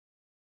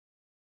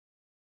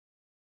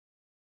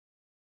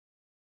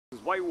This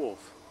is White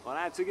Wolf on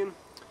Atzigan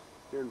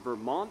here in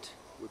Vermont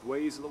with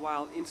Ways of the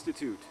Wild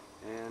Institute.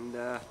 And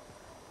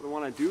what I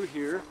want to do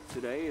here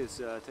today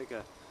is take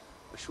a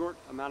short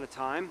amount of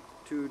time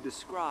to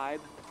describe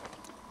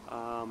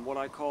what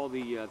I call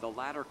the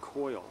ladder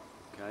coil.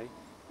 Okay,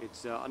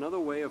 it's another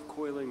way of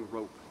coiling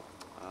rope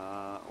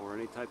or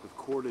any type of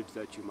cordage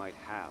that you might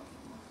have.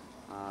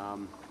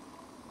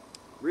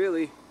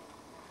 Really,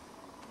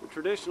 the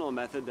traditional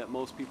method that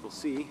most people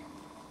see,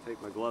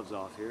 take my gloves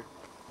off here,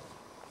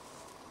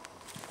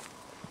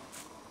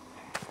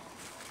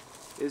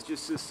 is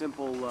just this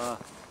simple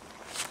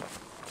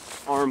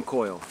arm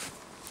coil,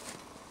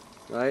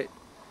 right?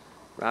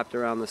 Wrapped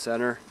around the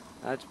center.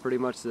 That's pretty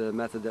much the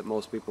method that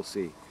most people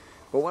see.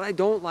 But what I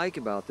don't like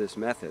about this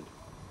method,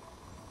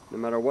 no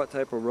matter what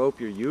type of rope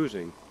you're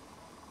using,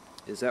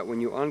 is that when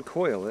you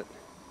uncoil it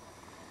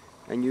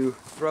and you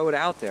throw it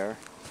out there,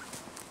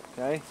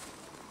 okay,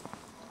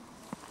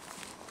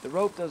 the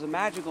rope does a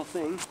magical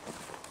thing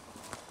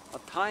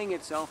of tying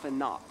itself in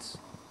knots.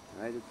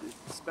 Right?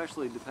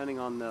 Especially depending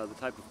on the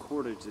type of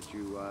cordage that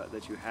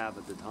you have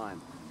at the time,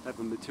 type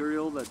of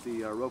material that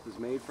the rope is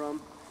made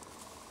from.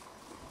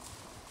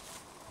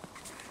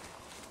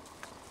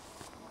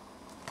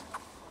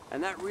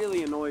 And that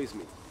really annoys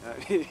me.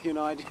 You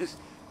know, it's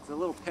a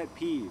little pet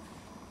peeve.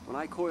 When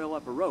I coil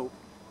up a rope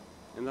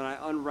and then I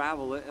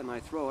unravel it and I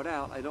throw it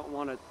out, I don't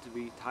want it to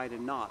be tied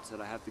in knots that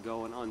I have to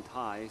go and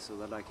untie so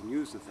that I can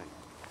use the thing.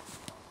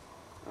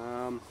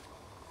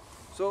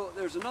 So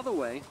there's another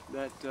way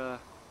that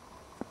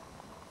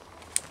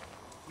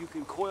you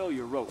can coil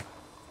your rope,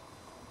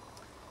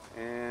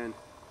 and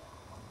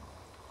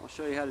I'll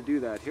show you how to do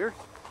that here.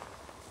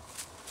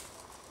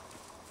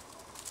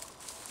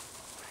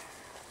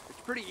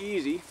 It's pretty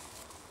easy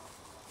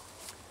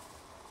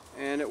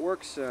and it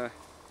works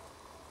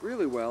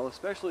really well,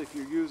 especially if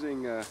you're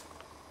using a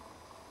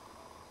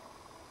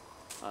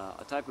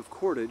type of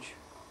cordage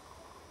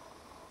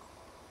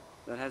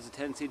that has a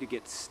tendency to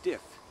get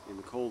stiff in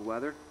the cold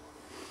weather.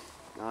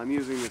 Now I'm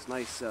using this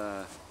nice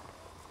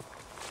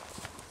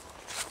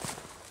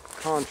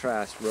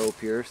contrast rope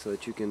here so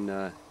that you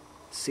can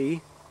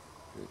see.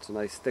 It's a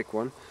nice thick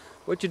one.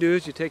 What you do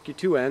is you take your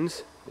two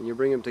ends and you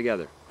bring them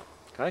together,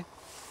 okay?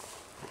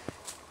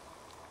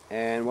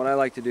 And what I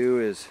like to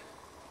do is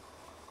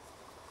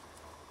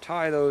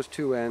tie those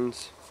two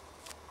ends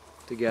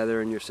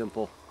together in your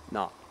simple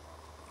knot.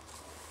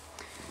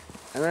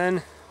 And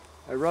then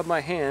I rub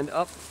my hand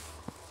up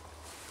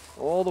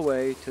all the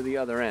way to the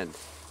other end.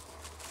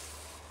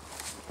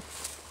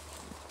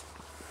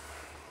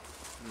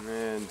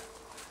 And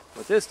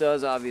what this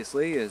does,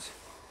 obviously, is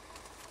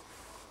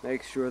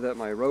make sure that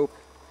my rope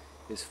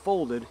is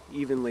folded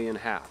evenly in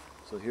half.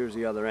 So here's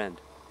the other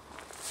end.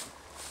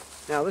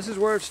 Now this is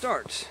where it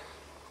starts.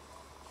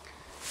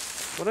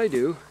 What I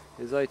do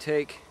is I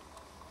take,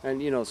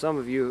 and you know, some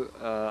of you,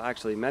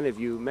 actually many of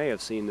you may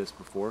have seen this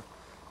before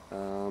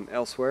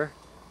elsewhere.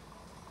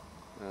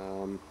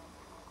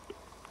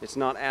 It's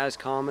not as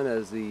common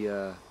as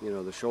the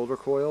the shoulder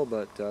coil,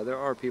 but there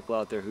are people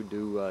out there who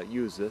do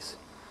use this.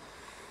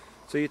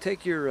 So you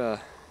take your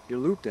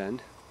looped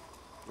end,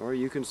 or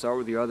you can start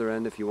with the other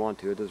end if you want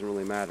to, it doesn't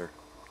really matter.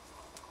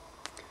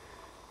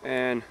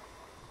 And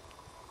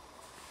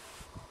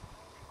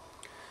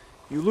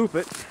you loop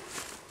it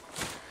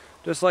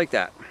just like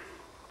that.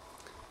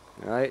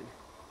 Alright?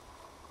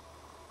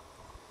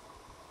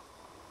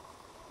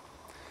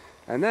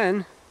 And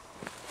then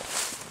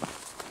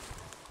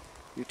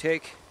you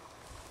take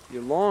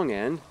your long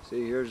end,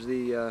 see here's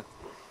the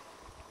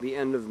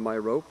end of my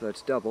rope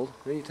that's doubled,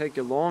 then you take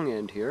your long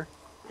end here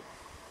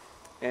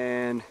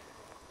and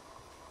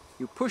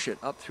you push it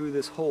up through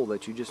this hole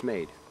that you just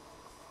made.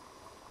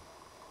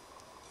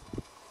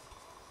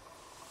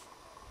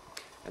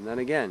 And then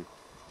again,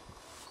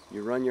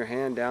 you run your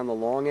hand down the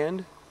long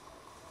end.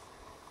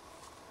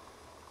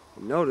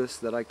 And notice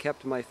that I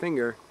kept my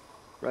finger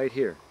right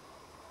here.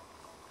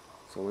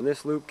 So when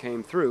this loop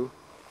came through,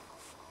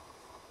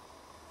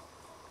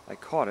 I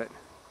caught it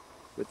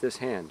with this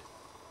hand.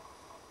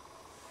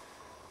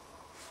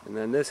 And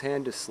then this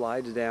hand just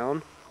slides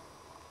down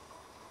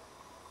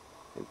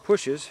and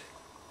pushes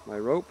my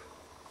rope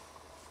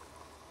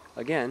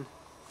again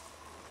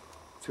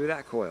through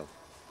that coil.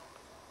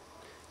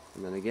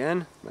 And then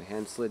again, my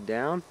hand slid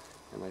down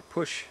and I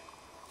push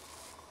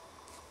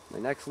my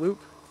next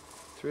loop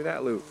through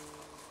that loop.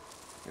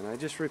 And I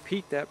just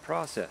repeat that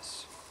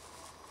process.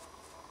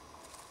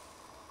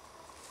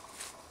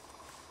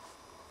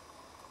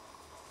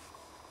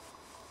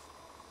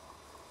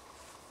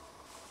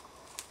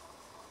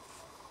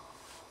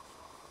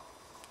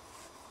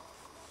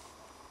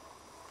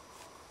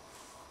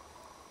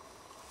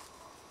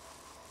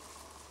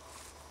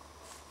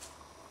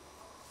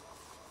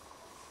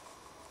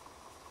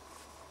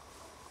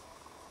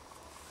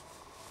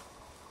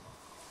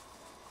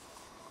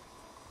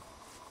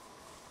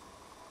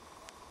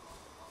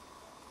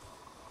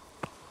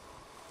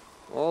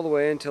 All the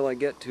way until I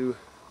get to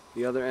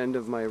the other end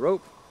of my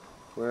rope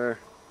where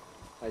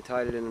I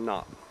tied it in a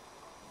knot.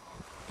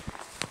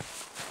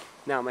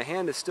 Now my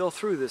hand is still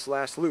through this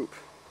last loop.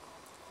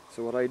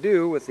 So what I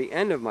do with the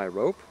end of my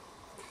rope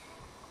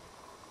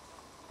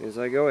is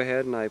I go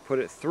ahead and I put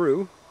it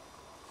through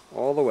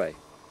all the way.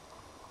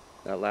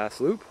 That last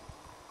loop.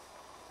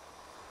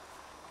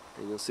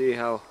 And you'll see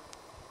how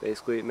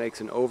basically it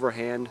makes an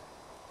overhand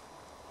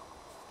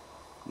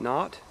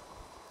knot,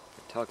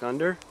 tuck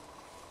under,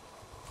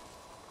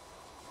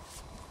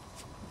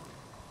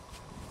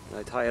 and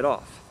I tie it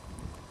off.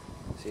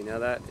 See, now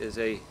that is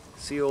a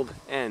sealed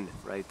end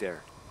right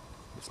there.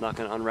 It's not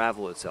going to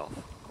unravel itself.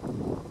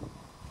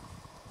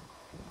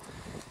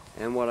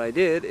 And what I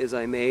did is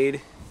I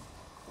made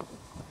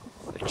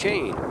a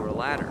chain or a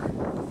ladder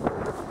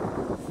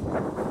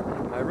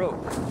in my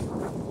rope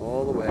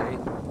all the way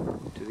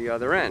to the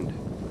other end,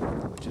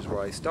 which is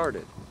where I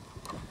started.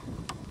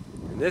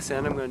 In this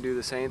end, I'm going to do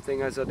the same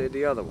thing as I did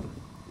the other one.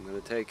 I'm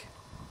going to take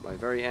my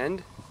very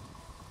end,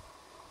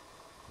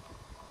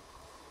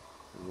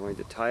 I'm going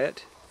to tie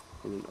it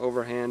in an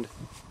overhand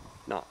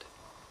knot,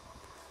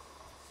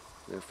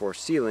 therefore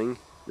sealing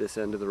this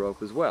end of the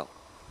rope as well.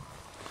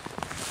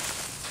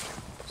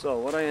 So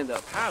what I end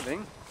up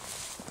having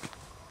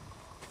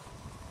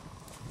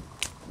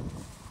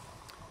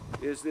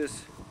is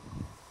this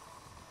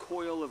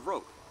coil of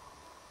rope.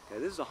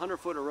 Okay, this is 100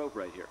 foot of rope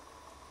right here.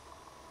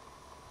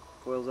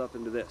 Coils up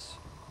into this.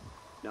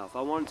 Now if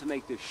I wanted to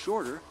make this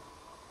shorter,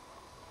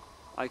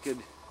 I could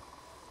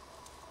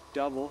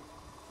double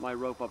my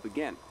rope up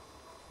again.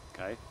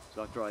 Okay,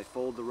 so after I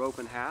fold the rope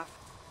in half,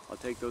 I'll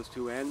take those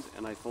two ends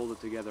and I fold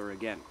it together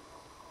again.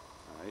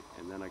 Alright,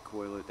 and then I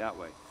coil it that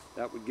way.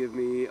 That would give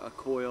me a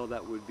coil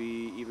that would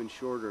be even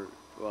shorter.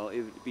 Well,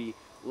 it would be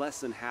less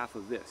than half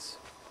of this.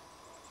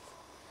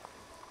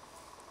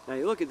 Now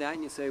you look at that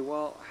and you say,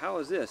 well, how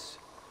is this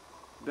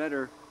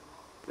better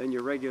than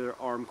your regular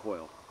arm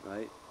coil,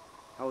 right?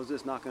 How is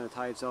this not going to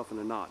tie itself in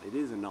a knot? It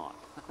is a knot.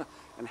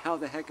 And how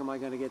the heck am I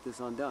going to get this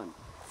undone?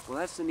 Well,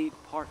 that's the neat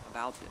part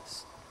about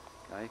this.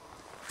 Okay?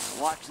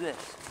 Now watch this.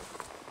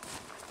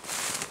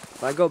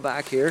 If I go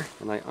back here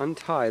and I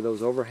untie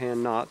those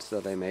overhand knots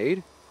that I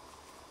made,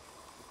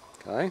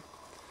 okay,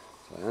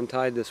 so I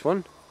untied this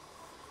one,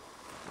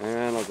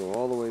 and I'll go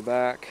all the way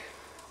back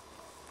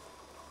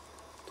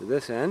to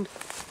this end,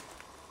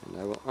 and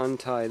I will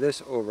untie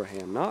this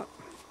overhand knot,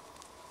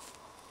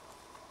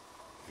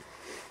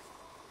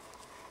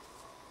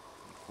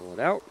 pull it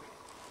out.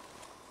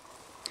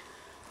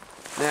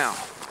 Now,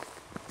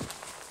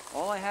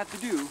 all I have to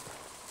do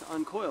to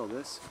uncoil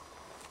this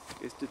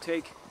is to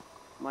take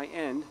my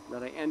end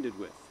that I ended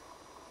with,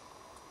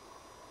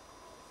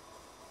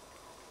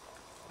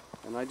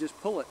 and I just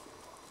pull it.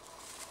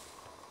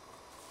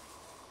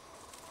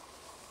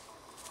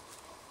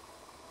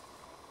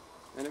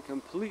 And it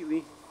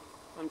completely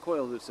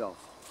uncoils itself.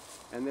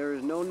 And there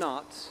is no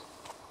knots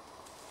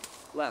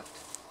left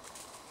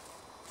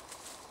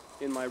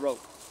in my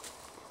rope,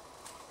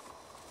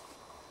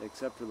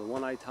 except for the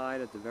one I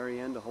tied at the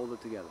very end to hold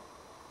it together.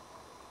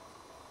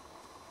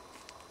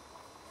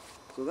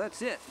 So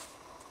that's it.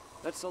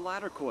 That's the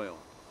ladder coil,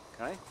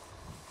 okay?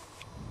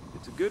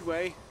 It's a good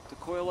way to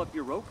coil up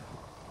your rope.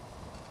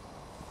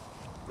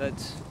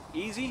 That's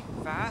easy,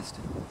 fast,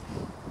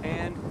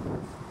 and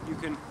you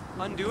can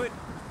undo it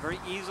very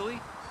easily.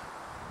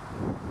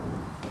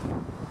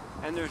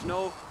 And there's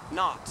no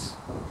knots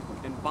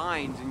and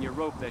binds in your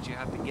rope that you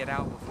have to get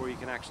out before you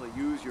can actually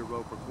use your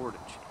rope or cordage.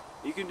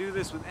 You can do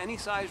this with any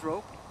size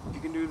rope.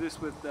 You can do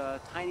this with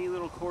tiny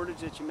little cordage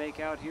that you make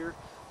out here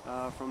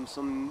from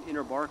some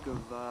inner bark of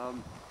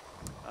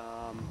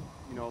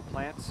you know,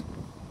 plants,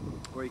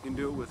 or you can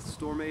do it with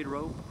store-made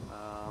rope.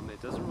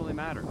 It doesn't really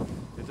matter.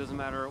 It doesn't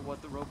matter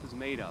what the rope is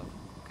made of.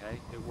 Okay,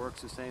 it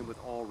works the same with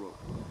all rope.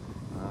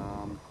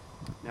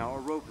 Now a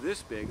rope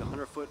this big,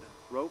 100-foot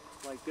rope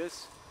like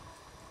this,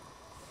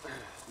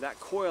 that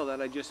coil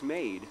that I just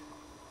made,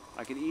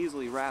 I could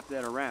easily wrap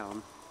that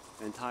around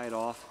and tie it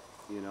off,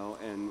 you know,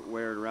 and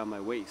wear it around my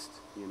waist,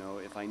 you know,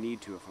 if I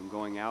need to, if I'm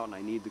going out and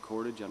I need the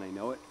cordage and I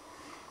know it.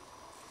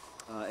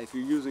 If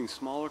you're using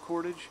smaller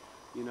cordage,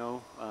 you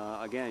know,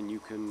 again, you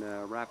can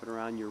wrap it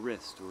around your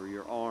wrist or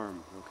your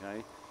arm,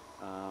 okay?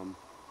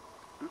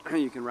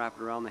 You can wrap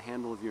it around the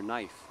handle of your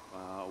knife,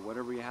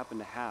 whatever you happen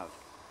to have.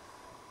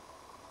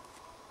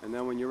 And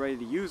then when you're ready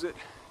to use it,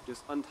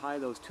 just untie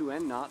those two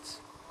end knots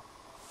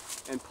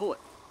and pull it,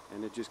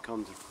 and it just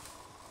comes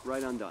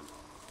right undone,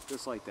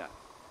 just like that.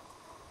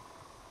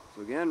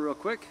 So again, real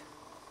quick,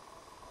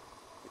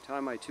 I tie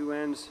my two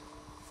ends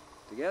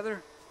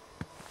together,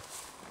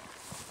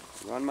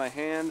 run my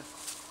hand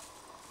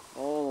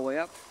all the way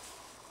up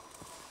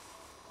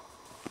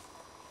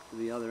to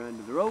the other end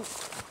of the rope,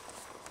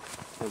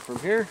 and from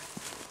here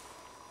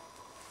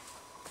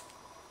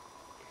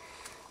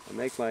I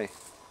make my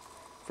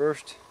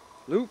first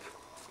loop,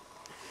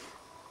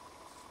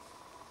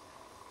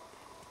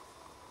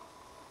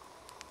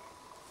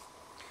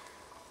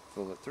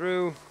 pull it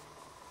through, and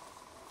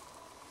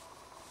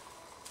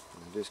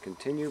I just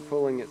continue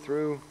pulling it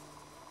through.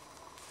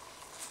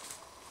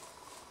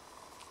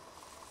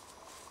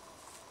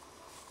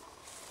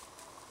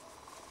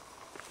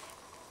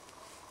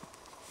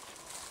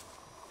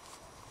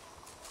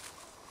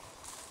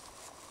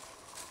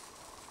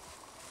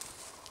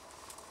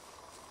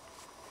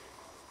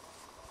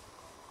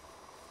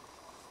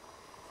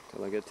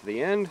 get to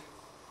the end,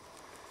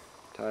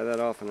 tie that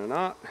off in a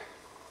knot,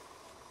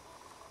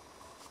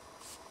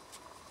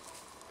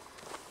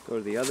 go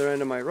to the other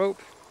end of my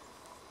rope,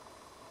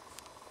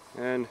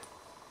 and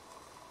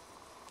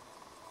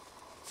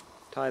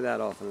tie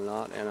that off in a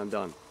knot, and I'm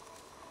done.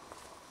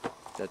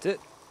 That's it.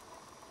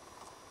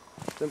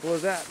 Simple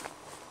as that.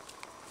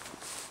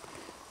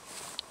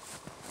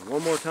 And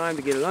one more time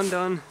to get it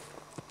undone.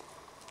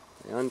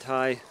 I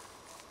untie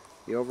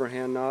the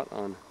overhand knot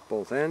on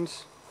both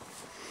ends.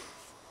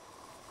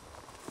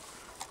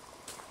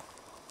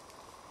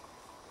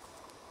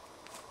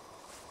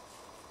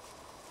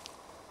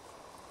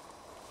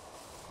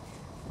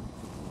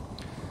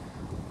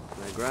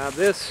 And I grab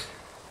this,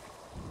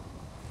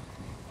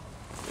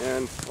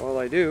 and all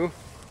I do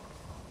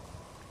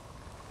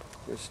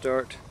is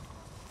start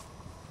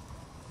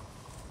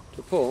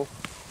to pull.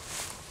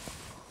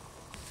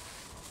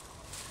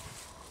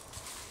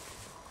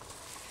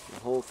 The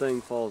whole thing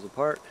falls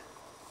apart,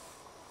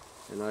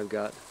 and I've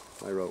got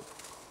my rope.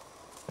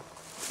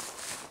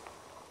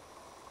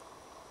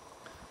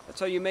 That's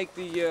how you make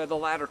the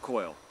ladder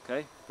coil.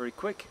 Okay, very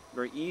quick,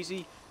 very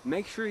easy.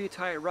 Make sure you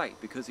tie it right,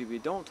 because if you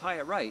don't tie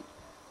it right,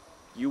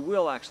 you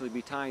will actually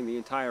be tying the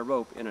entire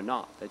rope in a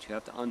knot that you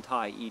have to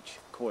untie each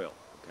coil.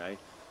 Okay,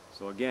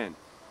 so again,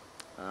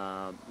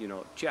 you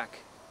know, check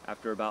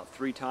after about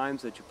 3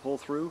 times that you pull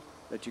through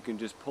that you can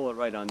just pull it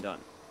right undone.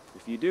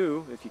 If you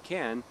do, if you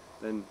can,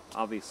 then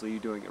obviously you're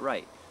doing it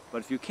right. But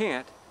if you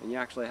can't, and you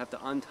actually have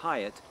to untie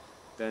it,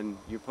 then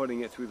you're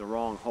putting it through the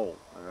wrong hole.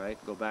 Alright,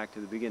 go back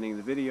to the beginning of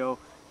the video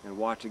and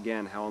watch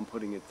again how I'm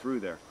putting it through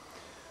there.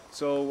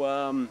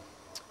 So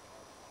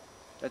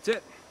that's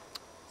it.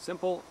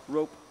 Simple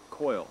rope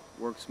coil.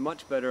 Works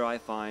much better, I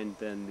find,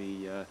 than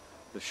the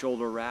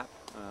shoulder wrap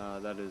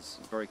that is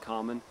very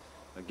common.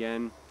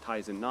 Again,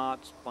 ties in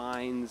knots,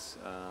 binds,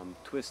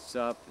 twists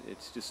up.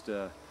 It's just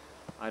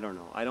I don't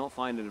know. I don't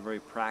find it a very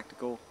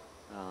practical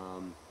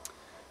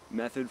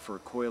method for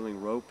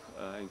coiling rope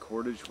and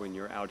cordage when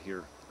you're out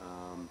here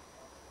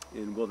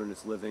in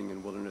wilderness living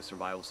and wilderness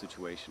survival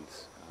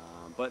situations.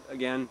 But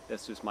again,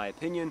 that's just my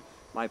opinion,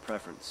 my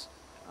preference.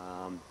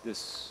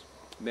 This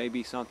may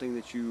be something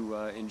that you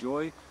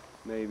enjoy,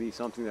 maybe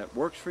something that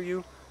works for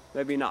you,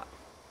 maybe not.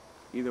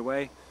 Either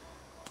way,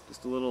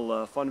 just a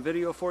little fun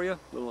video for you, a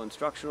little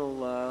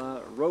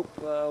instructional rope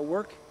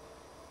work,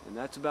 and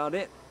that's about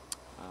it.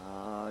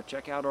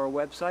 Check out our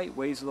website,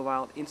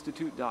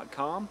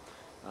 waysofthewildinstitute.com.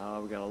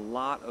 We've got a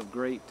lot of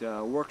great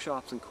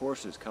workshops and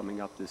courses coming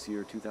up this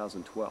year,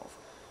 2012.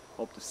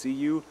 Hope to see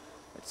you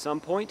at some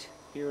point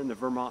here in the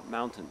Vermont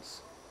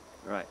mountains.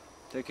 All right,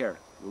 take care.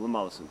 Willa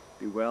Mollison.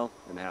 Be well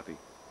and happy.